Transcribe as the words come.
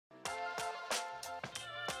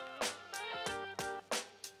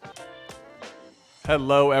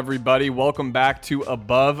Hello, everybody. Welcome back to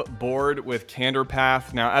Above Board with Candor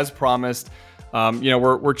Path. Now, as promised,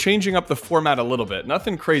 we're changing up the format a little bit.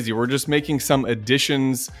 Nothing crazy. We're just making some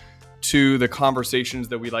additions to the conversations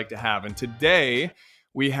that we like to have. And today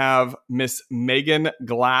we have Miss Megan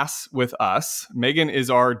Glass with us. Megan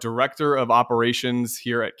is our Director of Operations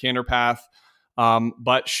here at Candor Path.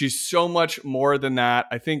 But she's so much more than that.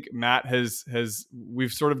 I think Matt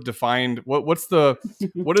we've sort of defined what is the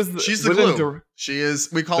she's the glue. She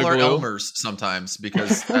is. We call her Elmer's sometimes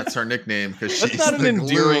because that's her nickname. Because she's not an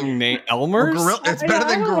endearing name. Elmer's. It's better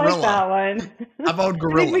than gorilla. Like that one. How about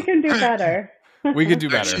gorilla? I think we can do better. We could do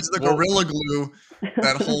better. She's the gorilla glue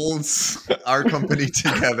that holds our company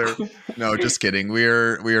together. No, just kidding. We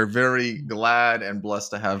are very glad and blessed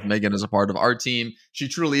to have Megan as a part of our team. She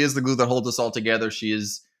truly is the glue that holds us all together. She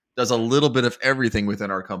does a little bit of everything within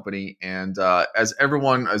our company. And as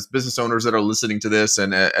business owners that are listening to this,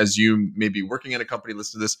 and as you may be working in a company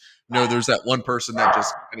listening to this, there's that one person that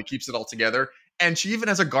just kind of keeps it all together. And she even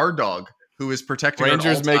has a guard dog who is protecting her at all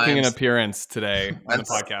Ranger's making times. an appearance today on the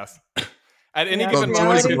podcast. At any given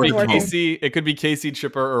moment, it could be Casey,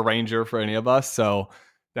 Chipper, or Ranger for any of us. So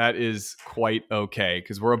that is quite okay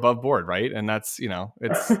because we're above board, right? And that's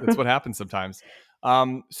it's what happens sometimes.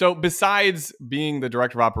 So besides being the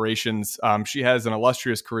Director of Operations, she has an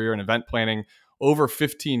illustrious career in event planning, over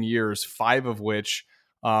 15 years, 5 of which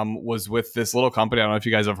was with this little company. I don't know if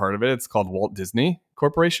you guys have heard of it. It's called Walt Disney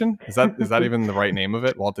Corporation. Is that even the right name of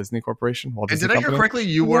it? Walt Disney Corporation? Walt Disney Did I hear Company? correctly?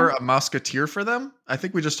 You were a musketeer for them? I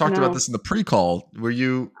think we just talked about this in the pre-call. Were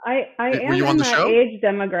you? I am you on in the that show? age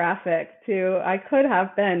demographic too. I could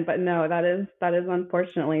have been, but no, that is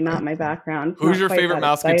unfortunately not my background. Who's your favorite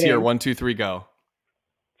musketeer? 1, 2, 3, go.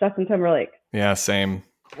 Justin Timberlake. Yeah, same.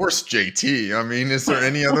 Of course, JT. I mean, is there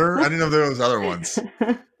any other? I didn't know there was other ones.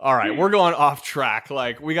 All right, we're going off track.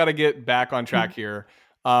 Like, we got to get back on track here.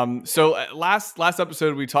 So last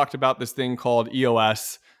episode, we talked about this thing called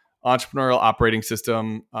EOS, Entrepreneurial Operating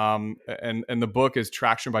System, and the book is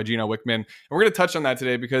Traction by Gino Wickman. And we're going to touch on that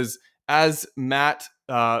today because, as Matt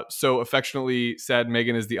so affectionately said,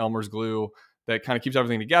 Megan is the Elmer's glue that kind of keeps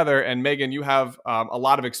everything together. And Megan, you have a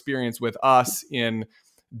lot of experience with us in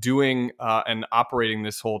doing and operating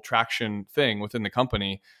this whole traction thing within the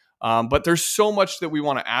company. But there's so much that we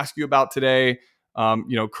want to ask you about today.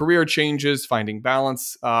 Career changes, finding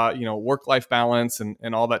balance, work-life balance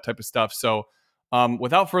and all that type of stuff. So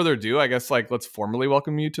without further ado, I guess let's formally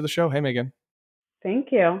welcome you to the show. Hey, Megan. Thank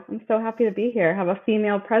you. I'm so happy to be here. Have a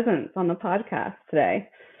female presence on the podcast today.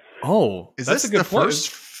 Oh, is this the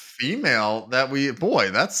first female that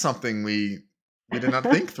that's something we did not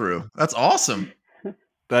think through. That's awesome.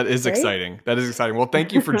 That is exciting. That is exciting. Well,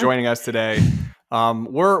 thank you for joining us today.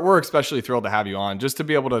 We're especially thrilled to have you on, just to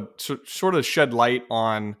be able to sort of shed light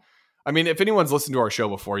on. I mean, if anyone's listened to our show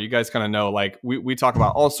before, you guys kind of know, we talk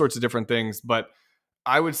about all sorts of different things, but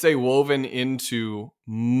I would say woven into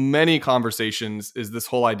many conversations is this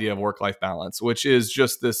whole idea of work-life balance, which is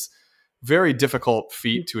just this very difficult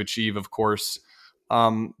feat to achieve, of course.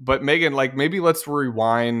 But Megan, maybe let's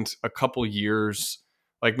rewind a couple years,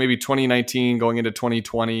 maybe 2019 going into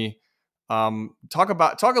 2020. Talk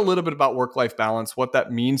a little bit about work-life balance, what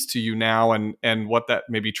that means to you now, and what that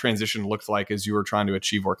maybe transition looked like as you were trying to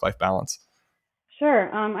achieve work-life balance.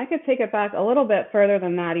 Sure. I could take it back a little bit further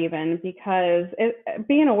than that even, because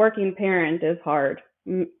being a working parent is hard.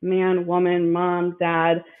 Man, woman, mom,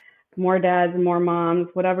 dad, more dads, more moms,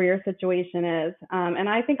 whatever your situation is. And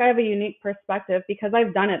I think I have a unique perspective because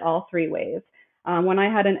I've done it all 3 ways. When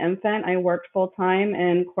I had an infant, I worked full-time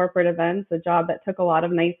in corporate events, a job that took a lot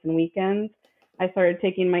of nights and weekends. I started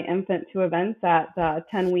taking my infant to events at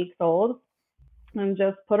 10 weeks old and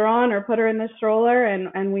just put her on or put her in the stroller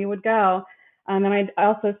and we would go. And then I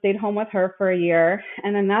also stayed home with her for a year.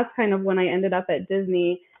 And then that's kind of when I ended up at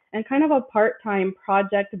Disney and kind of a part-time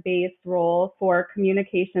project-based role for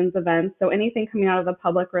communications events. So anything coming out of the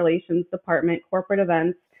public relations department, corporate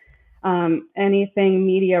events, anything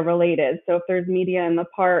media related. So if there's media in the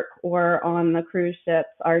park or on the cruise ships,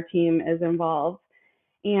 our team is involved.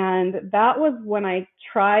 And that was when I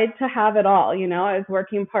tried to have it all. I was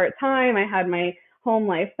working part-time. I had my home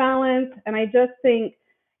life balance. And I just think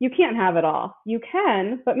you can't have it all. You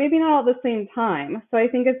can, but maybe not all at the same time. So I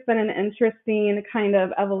think it's been an interesting kind of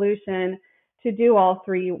evolution to do all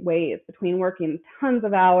 3 ways, between working tons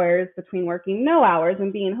of hours, between working no hours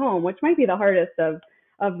and being home, which might be the hardest of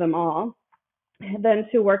them all, then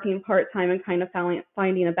to working part-time and kind of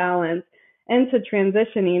finding a balance, and to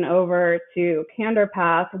transitioning over to Candor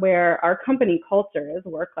Path, where our company culture is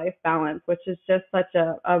work-life balance, which is just such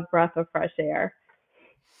a breath of fresh air.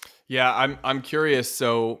 Yeah, I'm curious.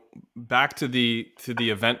 So back to the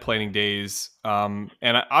event planning days, and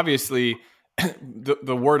obviously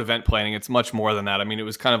the word event planning, it's much more than that. I mean, it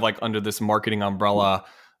was kind of like under this marketing umbrella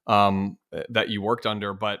that you worked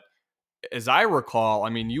under, but as I recall, I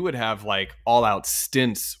mean, you would have like all out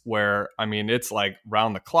stints where, I mean, it's like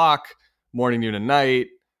round the clock, morning, noon, and night,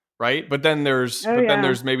 right? Oh But then yeah,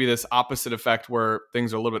 there's maybe this opposite effect where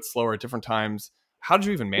things are a little bit slower at different times. How did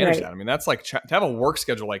you even manage right. that? I mean, that's like to have a work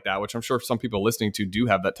schedule like that, which I'm sure some people listening to do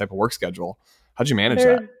have that type of work schedule. How'd you manage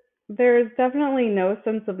that? There's definitely no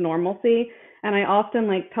sense of normalcy, and I often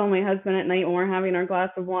like tell my husband at night when we're having our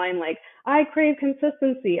glass of wine, like, I crave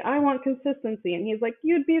consistency. I want consistency. And he's like,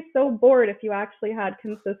 you'd be so bored if you actually had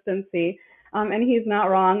consistency. And he's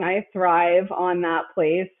not wrong. I thrive on that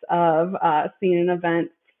place of seeing an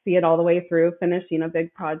event, see it all the way through, finishing a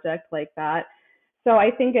big project like that. So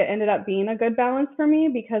I think it ended up being a good balance for me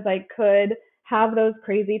because I could have those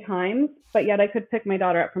crazy times, but yet I could pick my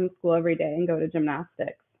daughter up from school every day and go to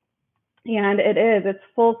gymnastics. And it's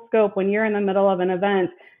full scope. When you're in the middle of an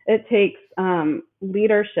event, it takes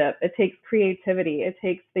leadership, it takes creativity, it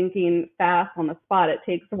takes thinking fast on the spot, it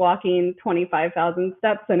takes walking 25,000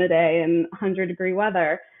 steps in a day in 100-degree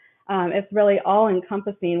weather. It's really all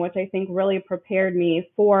encompassing, which I think really prepared me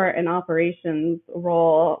for an operations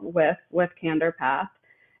role with Candor Path.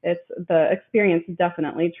 It's the experience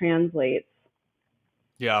definitely translates.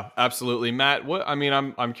 Yeah, absolutely. Matt, what I mean,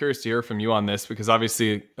 I'm curious to hear from you on this because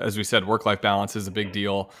obviously, as we said, work-life balance is a big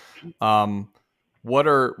deal. Um, what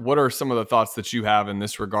are some of the thoughts that you have in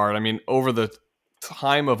this regard? I mean, over the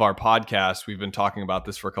time of our podcast, we've been talking about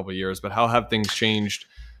this for a couple of years, but how have things changed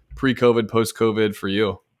pre-COVID, post-COVID for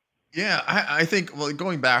you? Yeah, I think, well,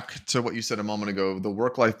 going back to what you said a moment ago, the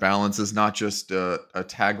work-life balance is not just a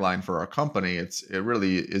tagline for our company. It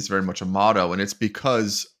really is very much a motto. And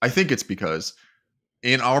I think it's because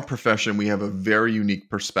in our profession, we have a very unique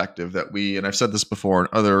perspective that and I've said this before in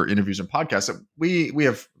other interviews and podcasts, that we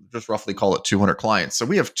have just roughly call it 200 clients. So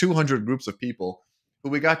we have 200 groups of people who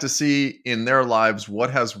we got to see in their lives what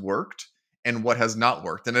has worked and what has not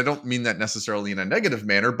worked. And I don't mean that necessarily in a negative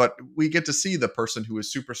manner, but we get to see the person who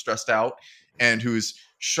is super stressed out and who's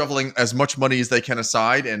shoveling as much money as they can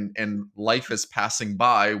aside, and life is passing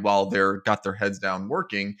by while they're got their heads down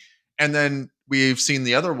working. And then we've seen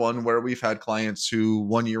the other one where we've had clients who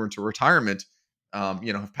 1 year into retirement,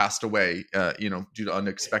 have passed away, due to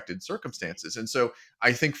unexpected circumstances. And so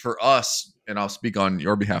I think for us, and I'll speak on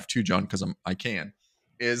your behalf too, John, because I can,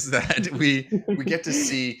 is that we get to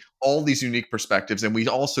see all these unique perspectives, and we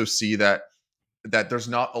also see that there's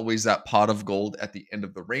not always that pot of gold at the end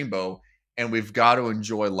of the rainbow, and we've got to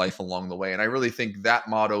enjoy life along the way. And I really think that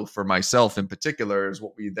motto for myself in particular is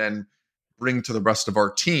what we then bring to the rest of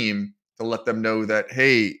our team to let them know that,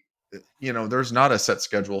 hey, there's not a set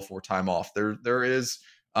schedule for time off. There is,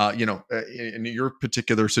 in your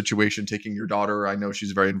particular situation, taking your daughter, I know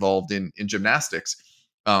she's very involved in gymnastics.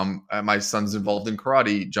 My son's involved in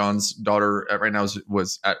karate. John's daughter right now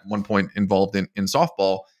was at one point involved in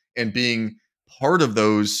softball, and being part of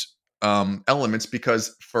those elements,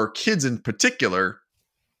 because for kids in particular,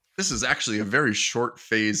 this is actually a very short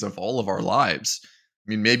phase of all of our lives. I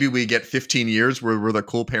mean, maybe we get 15 years where we're the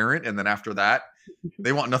cool parent, and then after that,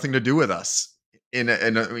 they want nothing to do with us.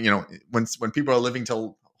 When people are living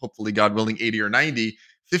till, hopefully, God willing, 80 or 90,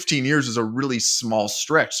 15 years is a really small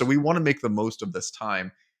stretch. So we want to make the most of this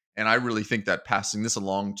time. And I really think that passing this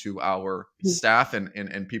along to our staff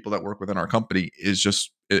and people that work within our company is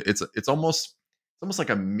just, it's almost like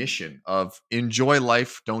a mission of enjoy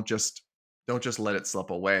life. Don't just let it slip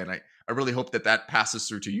away. And I really hope that passes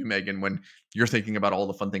through to you, Megan, when you're thinking about all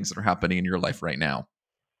the fun things that are happening in your life right now.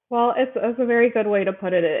 Well, it's a very good way to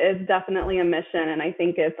put it. It is definitely a mission, and I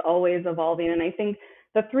think it's always evolving. And I think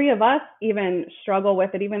the three of us even struggle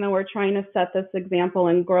with it, even though we're trying to set this example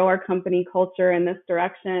and grow our company culture in this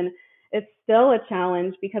direction. It's still a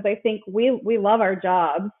challenge because I think we love our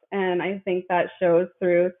jobs, and I think that shows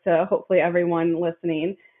through to hopefully everyone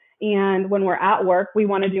listening. And when we're at work, we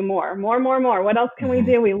want to do more. What else can we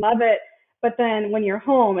do? We love it. But then when you're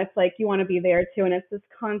home, it's like you want to be there too. And it's this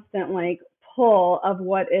constant like pull of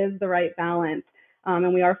what is the right balance.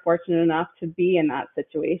 And we are fortunate enough to be in that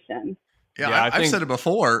situation. Yeah, I've said it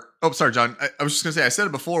before. Oh, sorry, John. I was just going to say, I said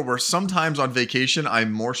it before, where sometimes on vacation,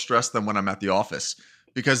 I'm more stressed than when I'm at the office,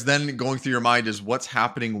 because then going through your mind is what's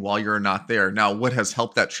happening while you're not there. Now, what has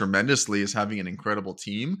helped that tremendously is having an incredible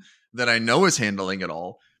team that I know is handling it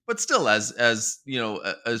all. But still, as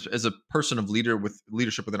a person of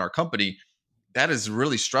leadership within our company, that is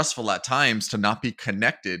really stressful at times to not be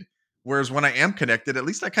connected. Whereas when I am connected, at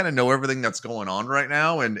least I kind of know everything that's going on right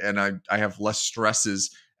now, and I have less stresses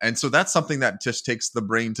And so that's something that just takes the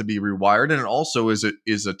brain to be rewired. And it also is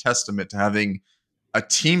a testament to having a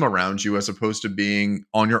team around you as opposed to being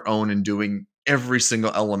on your own and doing every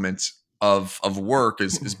single element of work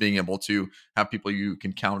is being able to have people you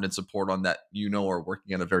can count and support on that, are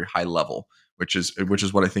working at a very high level, which is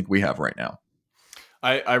what I think we have right now.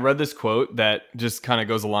 I read this quote that just kind of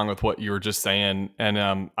goes along with what you were just saying, and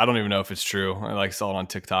I don't even know if it's true. I saw it on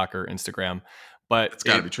TikTok or Instagram, but It's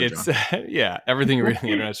got to be true, it's John. yeah, everything you read on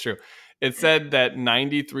the internet is true. It said that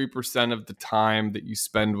 93% of the time that you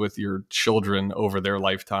spend with your children over their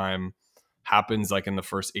lifetime happens like in the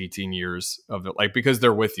first 18 years of it, like because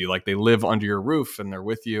they're with you, like they live under your roof and they're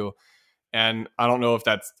with you. And I don't know if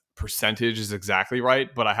that's percentage is exactly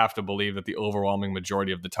right, but I have to believe that the overwhelming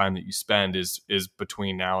majority of the time that you spend is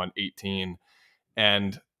between now and 18.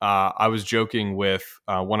 And I was joking with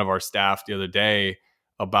one of our staff the other day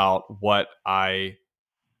about what I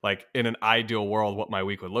like in an ideal world, what my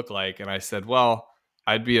week would look like. And I said, well,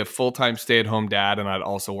 I'd be a full-time stay-at-home dad, and I'd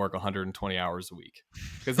also work 120 hours a week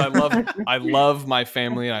because I love my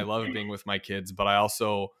family and I love being with my kids, but I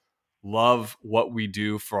also love what we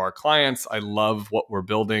do for our clients. I love what we're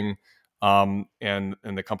building, and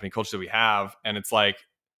the company culture that we have. And it's like,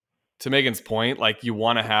 to Megan's point, like you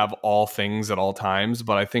want to have all things at all times,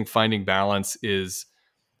 but I think finding balance is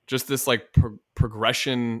just this like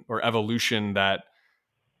progression or evolution that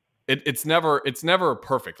it's never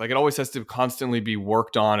perfect. Like it always has to constantly be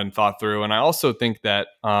worked on and thought through. And I also think that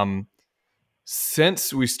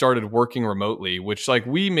since we started working remotely, which like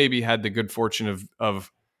we maybe had the good fortune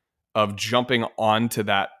of jumping onto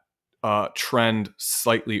that trend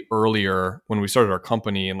slightly earlier when we started our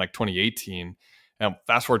company in like 2018. And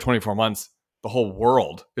fast forward 24 months, the whole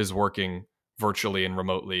world is working virtually and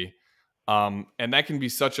remotely. And that can be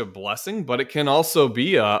such a blessing, but it can also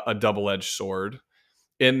be a double-edged sword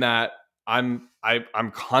in that I'm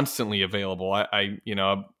constantly available. I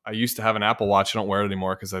used to have an Apple Watch. I don't wear it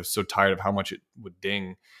anymore because I was so tired of how much it would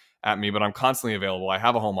ding at me, but I'm constantly available. I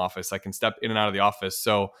have a home office. I can step in and out of the office.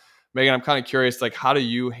 So Megan, I'm kind of curious, like, how do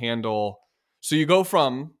you handle, so you go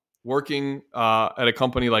from working at a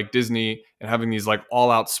company like Disney and having these like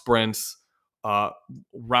all out sprints,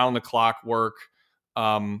 round the clock work,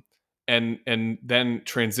 and then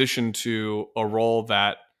transition to a role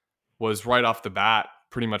that was right off the bat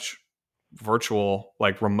pretty much virtual,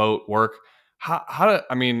 like remote work.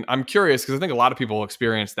 I mean, I'm curious because I think a lot of people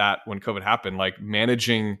experienced that when COVID happened, like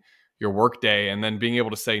managing your work day and then being able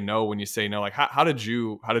to say no when you say no. Like how did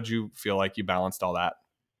you feel like you balanced all that?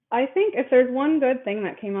 I think if there's one good thing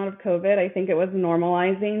that came out of COVID, I think it was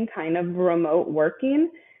normalizing kind of remote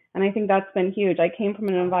working. And I think that's been huge. I came from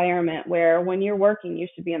an environment where when you're working, you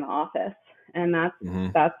should be in the office. And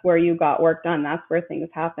that's where you got work done. That's where things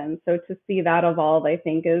happen. So to see that evolve, I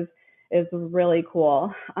think is really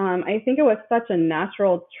cool. I think it was such a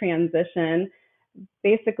natural transition.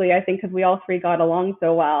 Basically, I think because we all three got along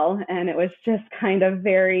so well, and it was just kind of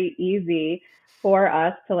very easy for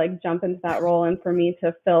us to like jump into that role and for me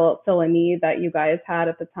to fill a need that you guys had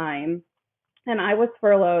at the time. And I was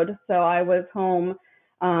furloughed, so I was home,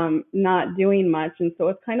 not doing much, and so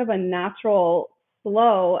it's kind of a natural,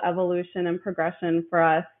 slow evolution and progression for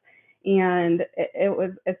us. And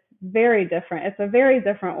it's very different. It's a very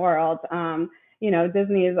different world.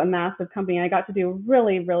 Disney is a massive company. I got to do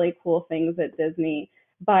really, really cool things at Disney,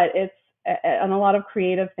 but it's and a lot of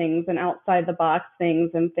creative things and outside the box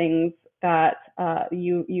things and things that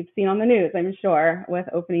you've seen on the news, I'm sure, with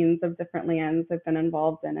openings of different lands I've been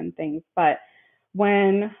involved in and things. But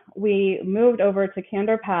when we moved over to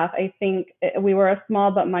Candor Path, I think we were a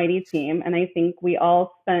small but mighty team, and I think we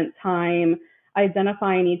all spent time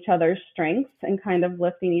identifying each other's strengths and kind of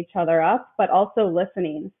lifting each other up, but also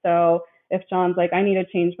listening. So if John's like, I need to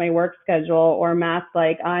change my work schedule, or Matt's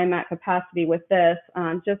like, I'm at capacity with this,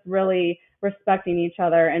 just really respecting each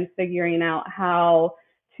other and figuring out how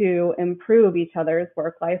to improve each other's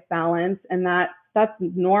work-life balance. And that's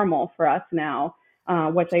normal for us now,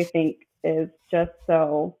 which I think is just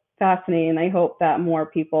so fascinating. I hope that more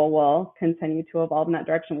people will continue to evolve in that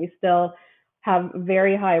direction. We still have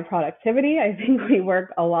very high productivity. I think we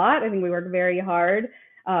work a lot. I think we work very hard,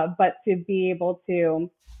 but to be able to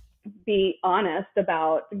be honest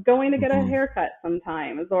about going to get a haircut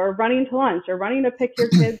sometimes, or running to lunch, or running to pick your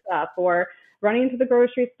kids up, or running to the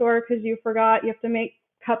grocery store because you forgot you have to make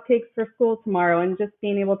cupcakes for school tomorrow, and just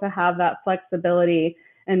being able to have that flexibility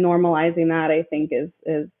and normalizing that, I think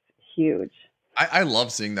is huge. I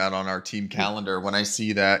love seeing that on our team calendar when I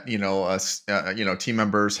see that, team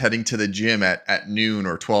members heading to the gym at noon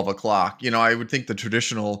or 12 o'clock. I would think the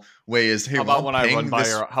traditional way is, hey, How well, about I'm when I run paying by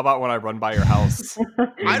this. your How about when I run by your house in the I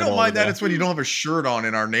don't middle of mind the that. day? It's when you don't have a shirt on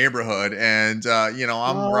in our neighborhood, and I'm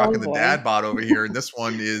Oh rocking the boy. dad bod over here, and this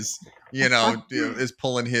one is is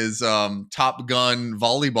pulling his Top Gun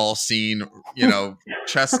volleyball scene,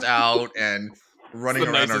 chest out and It's running the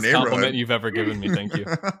around our nicest neighborhood. compliment you've ever given me. Thank you.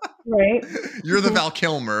 Right. You're the Val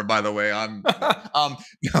Kilmer, by the way. No, I'm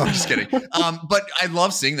just kidding. But I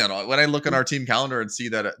love seeing that when I look at our team calendar and see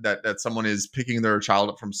that someone is picking their child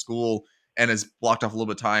up from school and has blocked off a little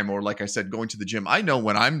bit of time, or like I said, going to the gym. I know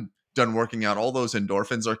when I'm done working out, all those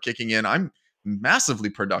endorphins are kicking in. I'm massively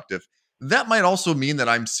productive. That might also mean that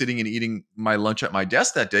I'm sitting and eating my lunch at my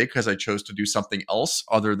desk that day because I chose to do something else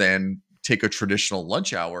other than take a traditional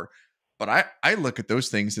lunch hour. But I look at those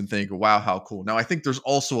things and think, wow, how cool. Now, I think there's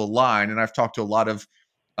also a line, and I've talked to a lot of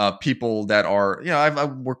people that are,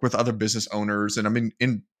 I've worked with other business owners, and I'm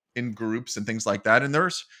in groups and things like that. And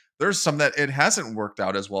there's some that it hasn't worked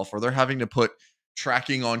out as well for. They're having to put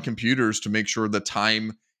tracking on computers to make sure the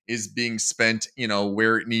time is being spent,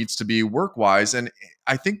 where it needs to be work wise. And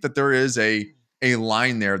I think that there is a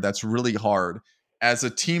line there that's really hard as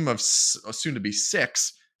a team of soon to be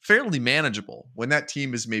 6, fairly manageable. When that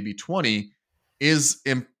team is maybe 20, is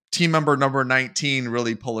team member number 19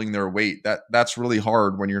 really pulling their weight? That's really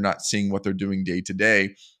hard when you're not seeing what they're doing day to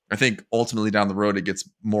day. I think ultimately down the road it gets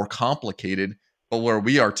more complicated, but where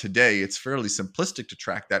we are today, it's fairly simplistic to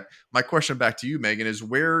track that. My question back to you, Megan, is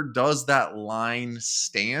where does that line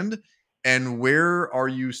stand? And where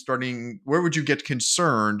would you get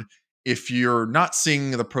concerned if you're not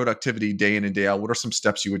seeing the productivity day in and day out? What are some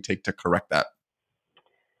steps you would take to correct that?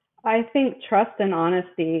 I think trust and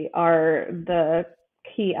honesty are the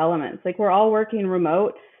key elements. Like, we're all working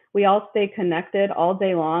remote. We all stay connected all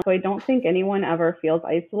day long. So I don't think anyone ever feels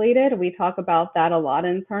isolated. We talk about that a lot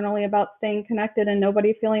internally about staying connected and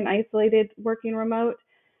nobody feeling isolated working remote.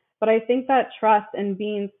 But I think that trust and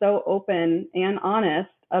being so open and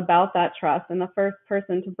honest about that trust, and the first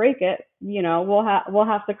person to break it, we'll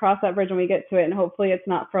have to cross that bridge when we get to it, and hopefully it's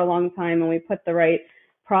not for a long time, and we put the right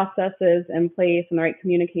processes in place and the right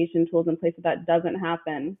communication tools in place so that doesn't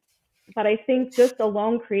happen. But I think just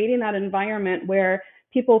alone creating that environment where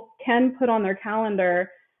people can put on their calendar,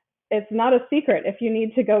 it's not a secret if you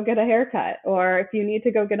need to go get a haircut or if you need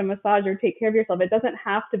to go get a massage or take care of yourself. It doesn't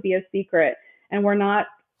have to be a secret. And we're not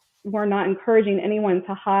encouraging anyone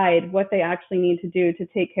to hide what they actually need to do to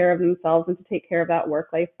take care of themselves and to take care of that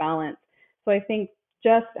work-life balance. So I think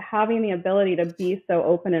just having the ability to be so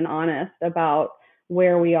open and honest about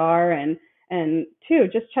where we are, and two,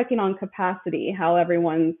 just checking on capacity, how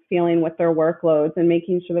everyone's feeling with their workloads, and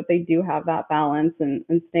making sure that they do have that balance, and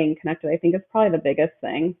staying connected, I think is probably the biggest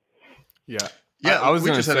thing. Yeah. Yeah, I was we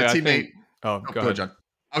going to just had a say, teammate. oh, go ahead. John.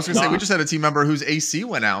 I was going to say, we just had a team member whose AC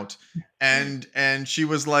went out, and she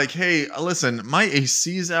was like, "Hey, listen, my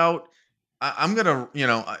AC's out. I'm gonna,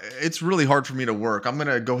 it's really hard for me to work. I'm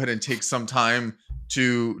gonna go ahead and take some time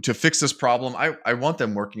to fix this problem. I want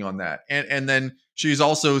them working on that." And then she's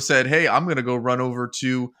also said, "Hey, I'm gonna go run over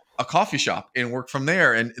to a coffee shop and work from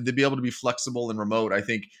there." And to be able to be flexible and remote, I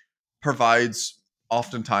think provides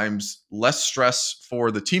oftentimes less stress for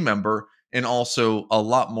the team member and also a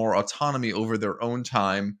lot more autonomy over their own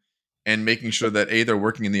time, and making sure that A, they're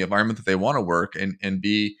working in the environment that they want to work, and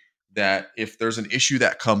B, that if there's an issue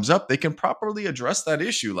that comes up, they can properly address that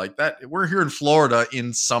issue. Like that, we're here in Florida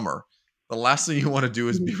in summer. The last thing you want to do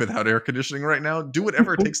is be without air conditioning right now. Do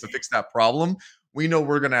whatever it takes to fix that problem. We know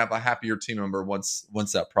we're going to have a happier team member once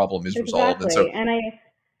that problem is resolved. And so,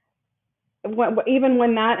 Exactly. Even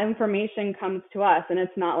when that information comes to us, and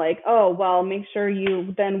it's not like, oh, well, make sure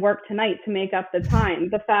you then work tonight to make up the time.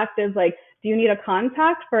 The fact is, like, do you need a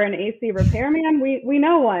contact for an AC repairman? We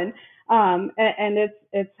know one. And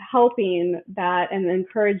it's helping that and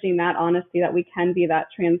encouraging that honesty, that we can be that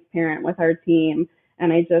transparent with our team.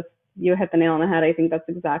 And you hit the nail on the head. I think that's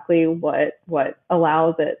exactly what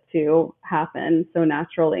allows it to happen so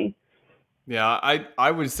naturally. Yeah, I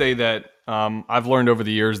would say that I've learned over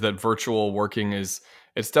the years that virtual working it's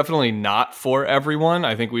definitely not for everyone.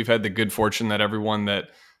 I think we've had the good fortune that everyone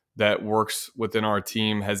that works within our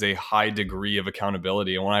team has a high degree of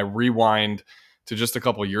accountability. And when I rewind to just a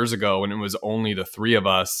couple of years ago when it was only the 3 of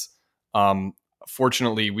us,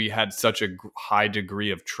 fortunately we had such a high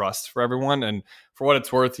degree of trust for everyone. And for what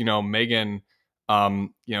it's worth, Megan,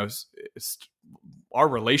 our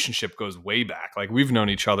relationship goes way back. Like, we've known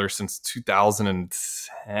each other since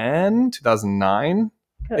 2010, 2009.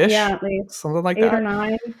 Yeah, at least something like 8 or that.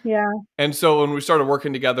 9. Yeah. And so when we started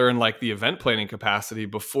working together in like the event planning capacity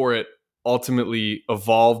before it ultimately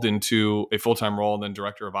evolved into a full-time role and then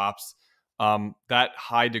director of ops, that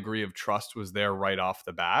high degree of trust was there right off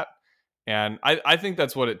the bat. And I think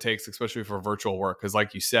that's what it takes, especially for virtual work. Because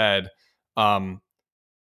like you said, um,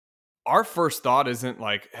 our first thought isn't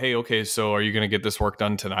like, hey, okay, so are you going to get this work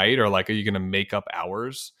done tonight? Or like, are you going to make up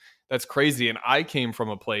hours? That's crazy. And I came from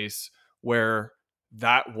a place where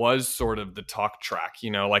that was sort of the talk track,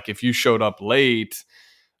 like if you showed up late,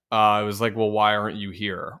 it was like, well, why aren't you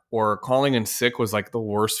here? Or calling in sick was like the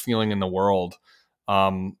worst feeling in the world,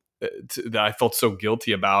 that I felt so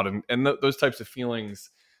guilty about. And those types of feelings,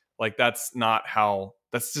 like that's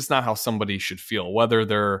just not how somebody should feel, whether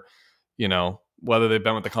they're, whether they've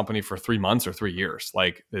been with the company for 3 months or 3 years.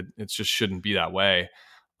 Like it just shouldn't be that way.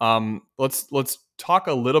 Let's talk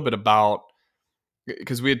a little bit about,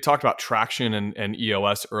 because we had talked about traction and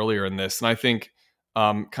EOS earlier in this. And I think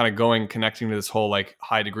kind of connecting to this whole like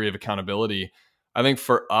high degree of accountability, I think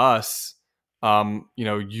for us,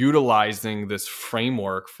 utilizing this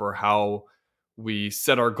framework for how we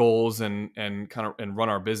set our goals and run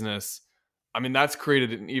our business, I mean, that's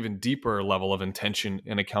created an even deeper level of intention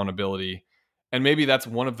and accountability. And maybe that's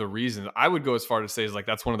one of the reasons I would go as far to say is like,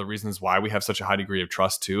 that's one of the reasons why we have such a high degree of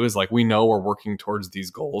trust too, is like, we know we're working towards these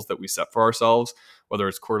goals that we set for ourselves, whether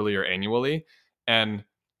it's quarterly or annually. And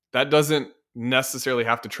that doesn't necessarily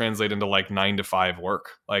have to translate into like 9 to 5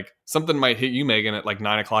 work. Like something might hit you, Megan, at like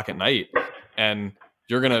 9 o'clock at night, and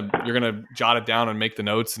you're gonna jot it down and make the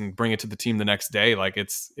notes and bring it to the team the next day. Like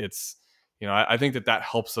it's I think that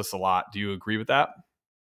helps us a lot. Do you agree with that?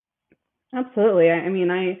 Absolutely. I mean,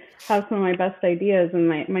 I have some of my best ideas in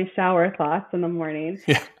my shower thoughts in the morning.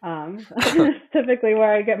 Yeah. It's typically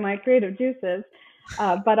where I get my creative juices.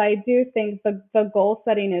 But I do think the goal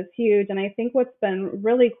setting is huge. And I think what's been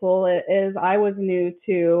really cool is I was new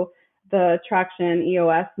to the traction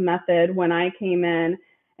EOS method when I came in.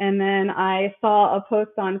 And then I saw a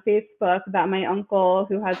post on Facebook that my uncle,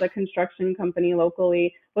 who has a construction company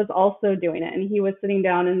locally, was also doing it. And he was sitting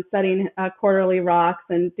down and setting quarterly rocks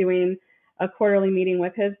and doing a quarterly meeting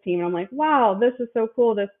with his team. And I'm like, wow, this is so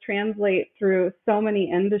cool. This translates through so many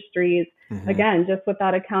industries. Mm-hmm. Again, just with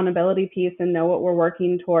that accountability piece and know what we're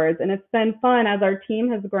working towards. And it's been fun as our team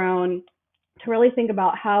has grown to really think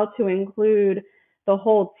about how to include the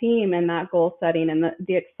whole team in that goal setting, and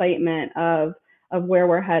the excitement of where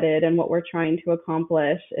we're headed and what we're trying to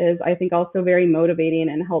accomplish is, I think, also very motivating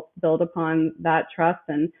and helps build upon that trust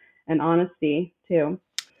and honesty too.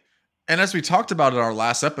 And as we talked about in our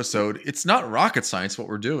last episode, it's not rocket science what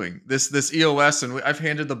we're doing. This EOS, and I've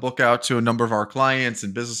handed the book out to a number of our clients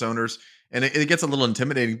and business owners, and it gets a little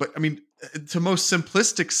intimidating. But I mean, the most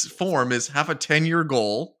simplistic form is have a 10-year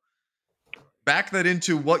goal, back that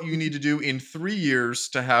into what you need to do in 3 years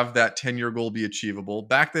to have that 10-year goal be achievable,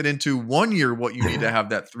 back that into 1 year what you need to have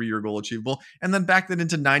that 3-year goal achievable, and then back that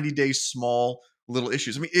into 90 days small little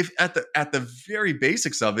issues. I mean, if at the very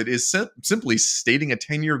basics of it is simply stating a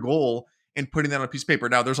 10-year goal and putting that on a piece of paper.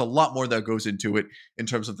 Now, there's a lot more that goes into it in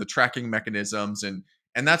terms of the tracking mechanisms, and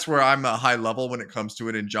that's where I'm a high level when it comes to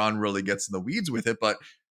it, and John really gets in the weeds with it. But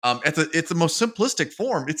it's the most simplistic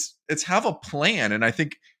form. It's have a plan, and I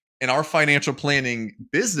think in our financial planning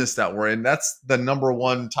business that we're in, that's the number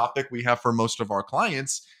one topic we have for most of our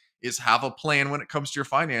clients is have a plan when it comes to your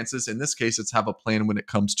finances. In this case, it's have a plan when it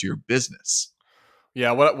comes to your business.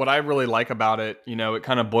 Yeah, what I really like about it, it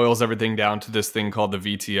kind of boils everything down to this thing called the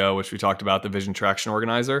VTO, which we talked about, the Vision Traction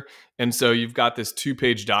Organizer. And so you've got this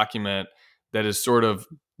 2-page document that is sort of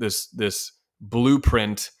this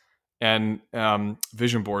blueprint, and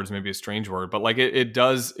vision boards maybe a strange word, but like it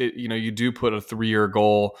does, you do put a 3-year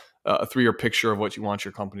goal, a 3-year picture of what you want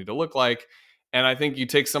your company to look like. And I think you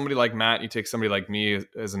take somebody like Matt, you take somebody like me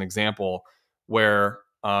as an example, where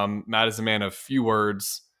Matt is a man of few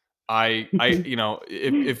words.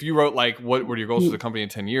 If you wrote like, what were your goals for the company in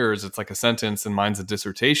 10 years, it's like a sentence, and mine's a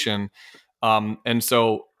dissertation. And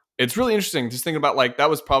so it's really interesting just thinking about like, that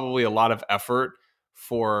was probably a lot of effort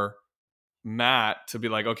for Matt to be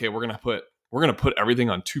like, okay, we're going to put everything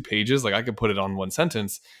on 2 pages. Like I could put it on 1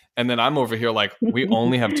 sentence. And then I'm over here like, we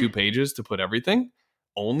only have 2 pages to put everything,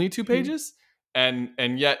 only 2 pages. And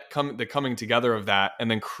yet the coming together of that, and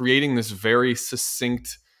then creating this very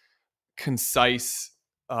succinct, concise,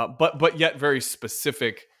 but yet very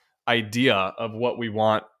specific idea of what we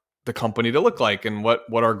want the company to look like and what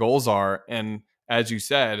our goals are. And as you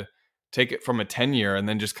said, take it from a 10-year and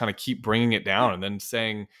then just kind of keep bringing it down, and then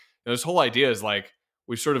saying, this whole idea is like,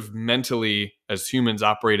 we sort of mentally as humans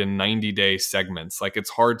operate in 90-day segments. Like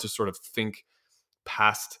it's hard to sort of think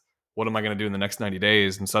past what am I going to do in the next 90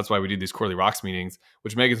 days? And so that's why we do these quarterly rocks meetings,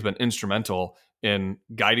 which Megan's been instrumental in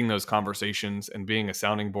guiding those conversations and being a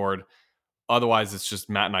sounding board. Otherwise, it's just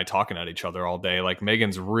Matt and I talking at each other all day. Like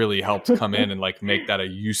Megan's really helped come in and like make that a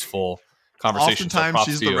useful conversation. Oftentimes so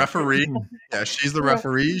she's the referee. Yeah, she's the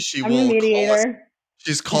referee. She I'm will the mediator.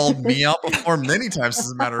 She's called me out before many times, as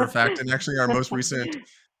a matter of fact. And actually, our most recent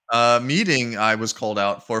meeting, I was called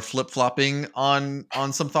out for flip-flopping on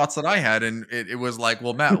some thoughts that I had. And it was like,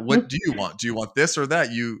 well, Matt, what do you want? Do you want this or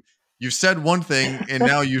that? You said one thing and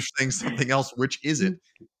now you're saying something else. Which is it?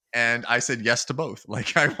 And I said yes to both.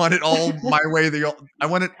 Like, I want it all my way. I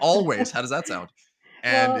want it always. How does that sound?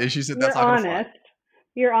 And she said, that's not going to fly.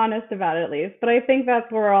 You're honest about it, at least. But I think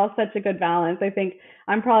that's where we're all such a good balance. I think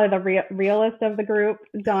I'm probably the realist of the group.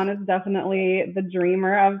 John is definitely the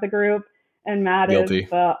dreamer of the group. And Matt Guilty. is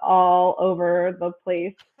the all over the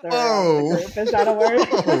place. Oh, the group. Is that a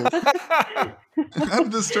word? How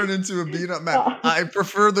did this turn into a beat up, Matt? I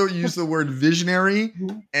prefer to use the word visionary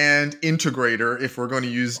and integrator if we're going to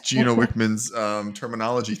use Gino Wickman's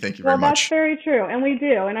terminology. Thank you very much. That's very true. And we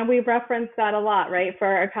do. And we reference that a lot, right? For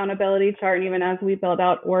our accountability chart. And even as we build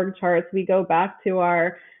out org charts, we go back to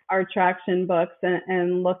our traction books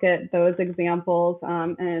and look at those examples.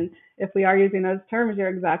 And if we are using those terms, you're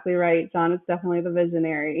exactly right. John is definitely the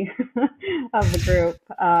visionary of the group.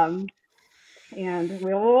 And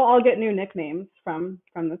we'll all get new nicknames from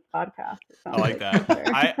this podcast. I like that.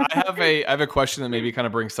 I have a question that maybe kind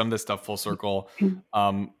of brings some of this stuff full circle.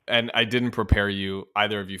 And I didn't prepare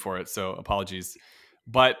either of you for it, so apologies.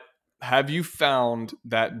 But have you found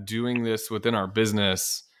that doing this within our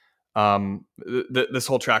business, this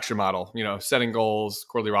whole traction model, setting goals,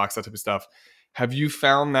 quarterly rocks, that type of stuff, have you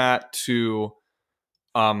found that to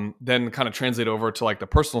then kind of translate over to like the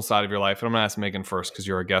personal side of your life? And I'm going to ask Megan first because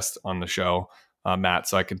you're a guest on the show, Matt.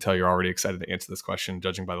 So I can tell you're already excited to answer this question,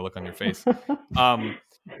 judging by the look on your face.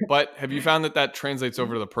 But have you found that translates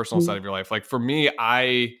over to the personal side of your life? Like for me,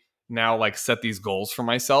 I now like set these goals for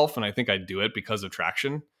myself, and I think I do it because of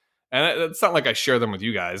traction. And it's not like I share them with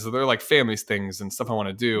you guys. They're like family things and stuff I want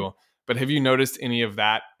to do. But have you noticed any of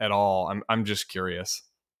that at all? I'm just curious.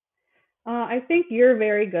 I think you're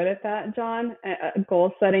very good at that, John.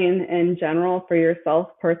 Goal setting in general for yourself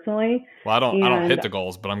personally. Well, I don't hit the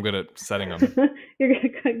goals, but I'm good at setting them.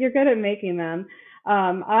 You're good at making them.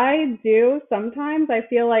 I do sometimes. I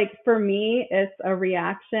feel like for me, it's a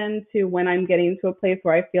reaction to when I'm getting to a place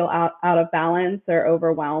where I feel out of balance or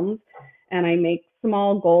overwhelmed, and I make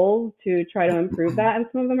small goals to try to improve that. And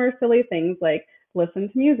some of them are silly things like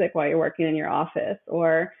listen to music while you're working in your office,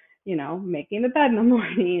 or making the bed in the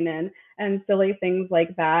morning, and silly things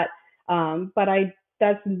like that. But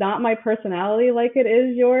that's not my personality like it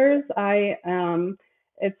is yours.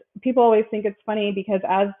 People always think it's funny because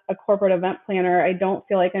as a corporate event planner, I don't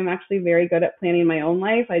feel like I'm actually very good at planning my own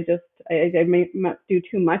life. I may do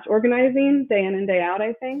too much organizing day in and day out,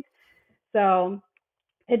 I think. So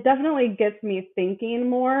it definitely gets me thinking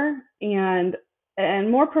more and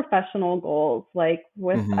more professional goals, like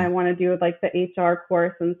I want to do with like the HR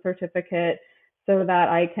course and certificate so that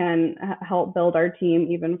I can help build our team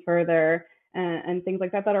even further and things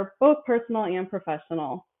like that are both personal and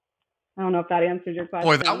professional. I don't know if that answered your question.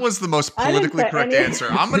 Boy, that was the most politically correct answer.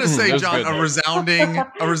 I'm going to say, John, a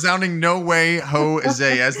resounding no way,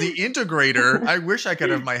 Jose. As the integrator, I wish I could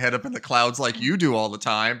have my head up in the clouds like you do all the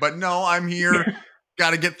time, but no, I'm here.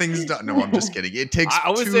 Got to get things done. No, I'm just kidding. It takes. I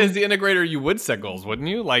would say as the integrator, you would set goals, wouldn't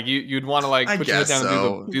you? Like you'd want to like put your head down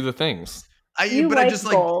and do the things. You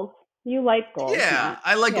like goals. Yeah,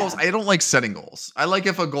 I like goals. I don't like setting goals. I like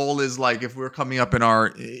if a goal is like if we're coming up in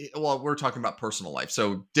we're talking about personal life,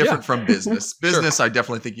 so different from business. Business, sure. I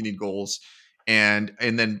definitely think you need goals, and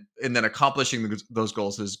then accomplishing those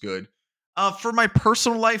goals is good. For my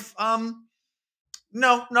personal life,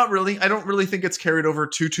 no, not really. I don't really think it's carried over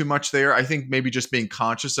too much there. I think maybe just being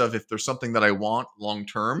conscious of if there's something that I want long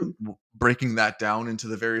term, breaking that down into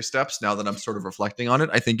the various steps now that I'm sort of reflecting on it,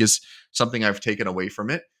 I think is something I've taken away from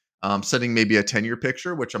it. Setting maybe a 10-year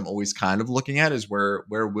picture, which I'm always kind of looking at, is where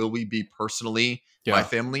will we be personally, my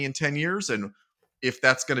family in 10 years? And if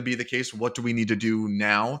that's going to be the case, what do we need to do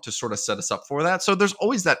now to sort of set us up for that? So there's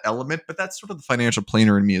always that element, but that's sort of the financial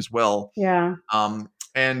planner in me as well. Yeah.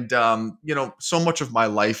 So much of my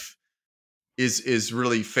life is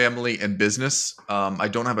really family and business. I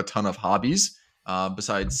don't have a ton of hobbies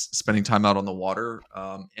besides spending time out on the water.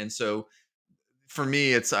 And so for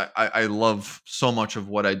me, it's I love so much of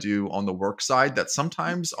what I do on the work side that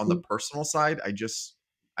sometimes on the personal side, I just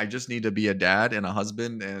need to be a dad and a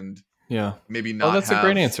husband and maybe not. That's a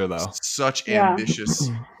great answer though. Such ambitious,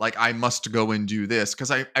 like I must go and do this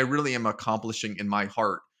because I really am accomplishing in my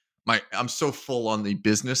heart I'm so full on the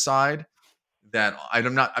business side that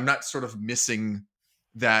I'm not sort of missing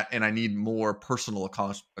that, and I need more personal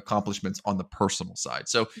accomplishments on the personal side.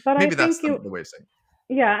 So But I maybe that's think the way of saying it.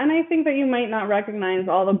 yeah, and I think that you might not recognize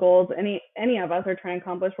all the goals any of us are trying to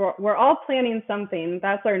accomplish. We're all planning something.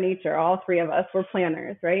 That's our nature. All three of us, we're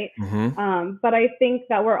planners, right? But I think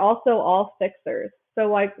that we're also all fixers.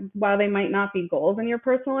 So like, while they might not be goals in your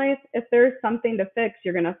personal life, if there's something to fix,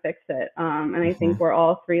 you're gonna fix it. And I think we're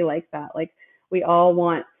all three like that. Like, we all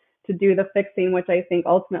want to do the fixing, which I think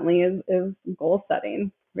ultimately is goal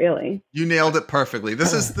setting. Really, you nailed it perfectly.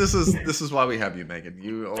 This is why we have you, Megan.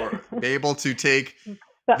 You are able to take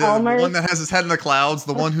the one that has his head in the clouds,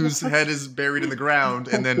 the one whose head is buried in the ground,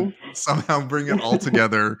 and then somehow bring it all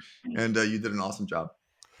together. And you did an awesome job.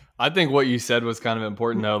 I think what you said was kind of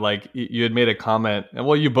important, though. Like, you had made a comment, and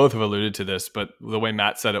well, you both have alluded to this, but the way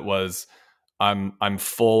Matt said it was, I'm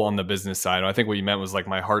full on the business side. I think what you meant was like,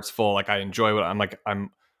 my heart's full. Like, I enjoy what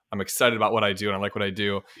I'm excited about what I do, and I like what I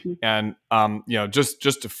do. And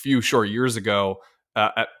just a few short years ago,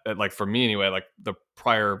 at like, for me anyway, like the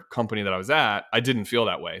prior company that I was at, I didn't feel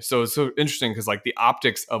that way. So it's so interesting because like the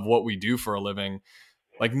optics of what we do for a living,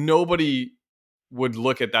 like nobody would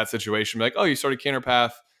look at that situation and be like, oh, you started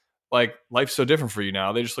Canterpath, like life's so different for you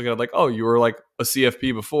now. They just look at it like, oh, you were like a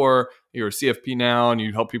CFP before, you're a CFP now, and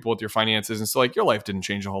you help people with your finances. And so like your life didn't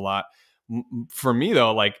change a whole lot. For me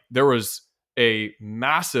though, like there was a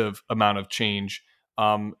massive amount of change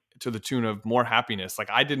to the tune of more happiness. Like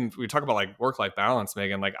we talk about like work-life balance,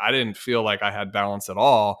 Megan, like I didn't feel like I had balance at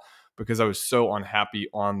all because I was so unhappy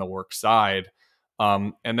on the work side.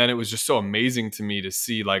 And then it was just so amazing to me to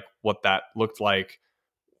see like what that looked like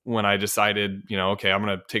when I decided, okay, I'm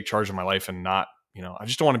going to take charge of my life and not, I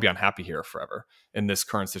just don't want to be unhappy here forever in this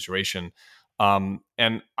current situation.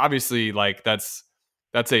 And obviously like that's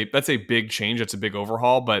a big change. It's a big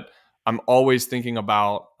overhaul, but I'm always thinking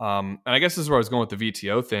about, and I guess this is where I was going with the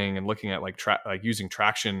VTO thing and looking at like using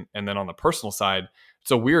traction. And then on the personal side, it's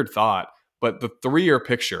a weird thought, but the 3-year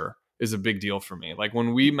picture is a big deal for me. Like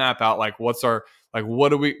when we map out, like what's life going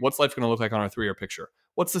to look like on our 3-year picture?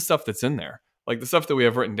 What's the stuff that's in there? Like the stuff that we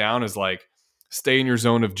have written down is like, stay in your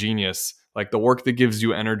zone of genius, like the work that gives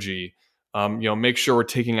you energy, make sure we're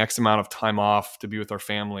taking X amount of time off to be with our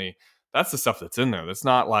family. That's the stuff that's in there. That's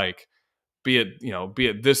not like, be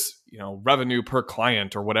it this, revenue per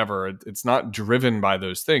client or whatever. It's not driven by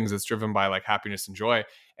those things. It's driven by like happiness and joy.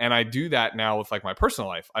 And I do that now with like my personal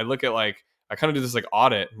life. I look at like, I kind of do this like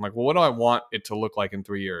audit. I'm like, well, what do I want it to look like in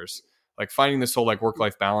 3 years? Like finding this whole like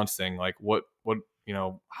work-life balance thing. Like what,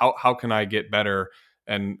 how can I get better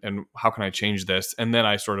and how can I change this? And then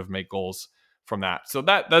I sort of make goals from that. So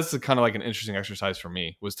that's kind of like an interesting exercise for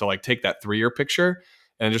me, was to like take that 3-year picture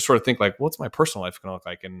and just sort of think like, what's my personal life going to look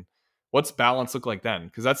like? And what's balance look like then?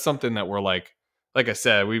 Because that's something that we're like I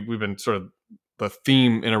said, we've been sort of, the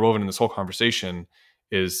theme interwoven in this whole conversation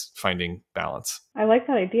is finding balance. I like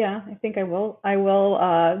that idea. I think I will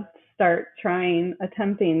start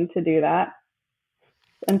attempting to do that.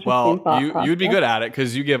 Well, you'd be good at it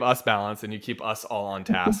because you give us balance and you keep us all on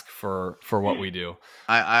task for what we do.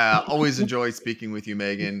 I always enjoy speaking with you,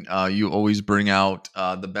 Megan. You always bring out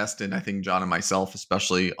the best in, I think, John and myself,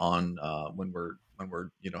 especially on when we're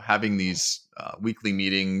having these weekly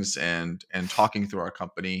meetings and talking through our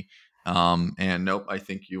company. And nope, I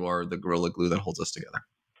think you are the Gorilla Glue that holds us together.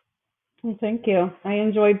 Well, thank you. I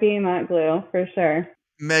enjoy being that glue for sure.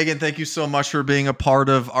 Megan, thank you so much for being a part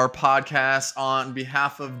of our podcast. On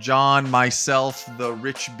behalf of John, myself, the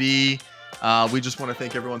Rich B, we just want to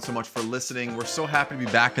thank everyone so much for listening. We're so happy to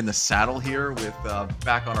be back in the saddle here with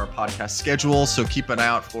back on our podcast schedule. So keep an eye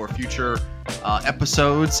out for future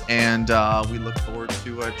episodes, and we look forward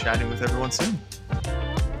to chatting with everyone soon.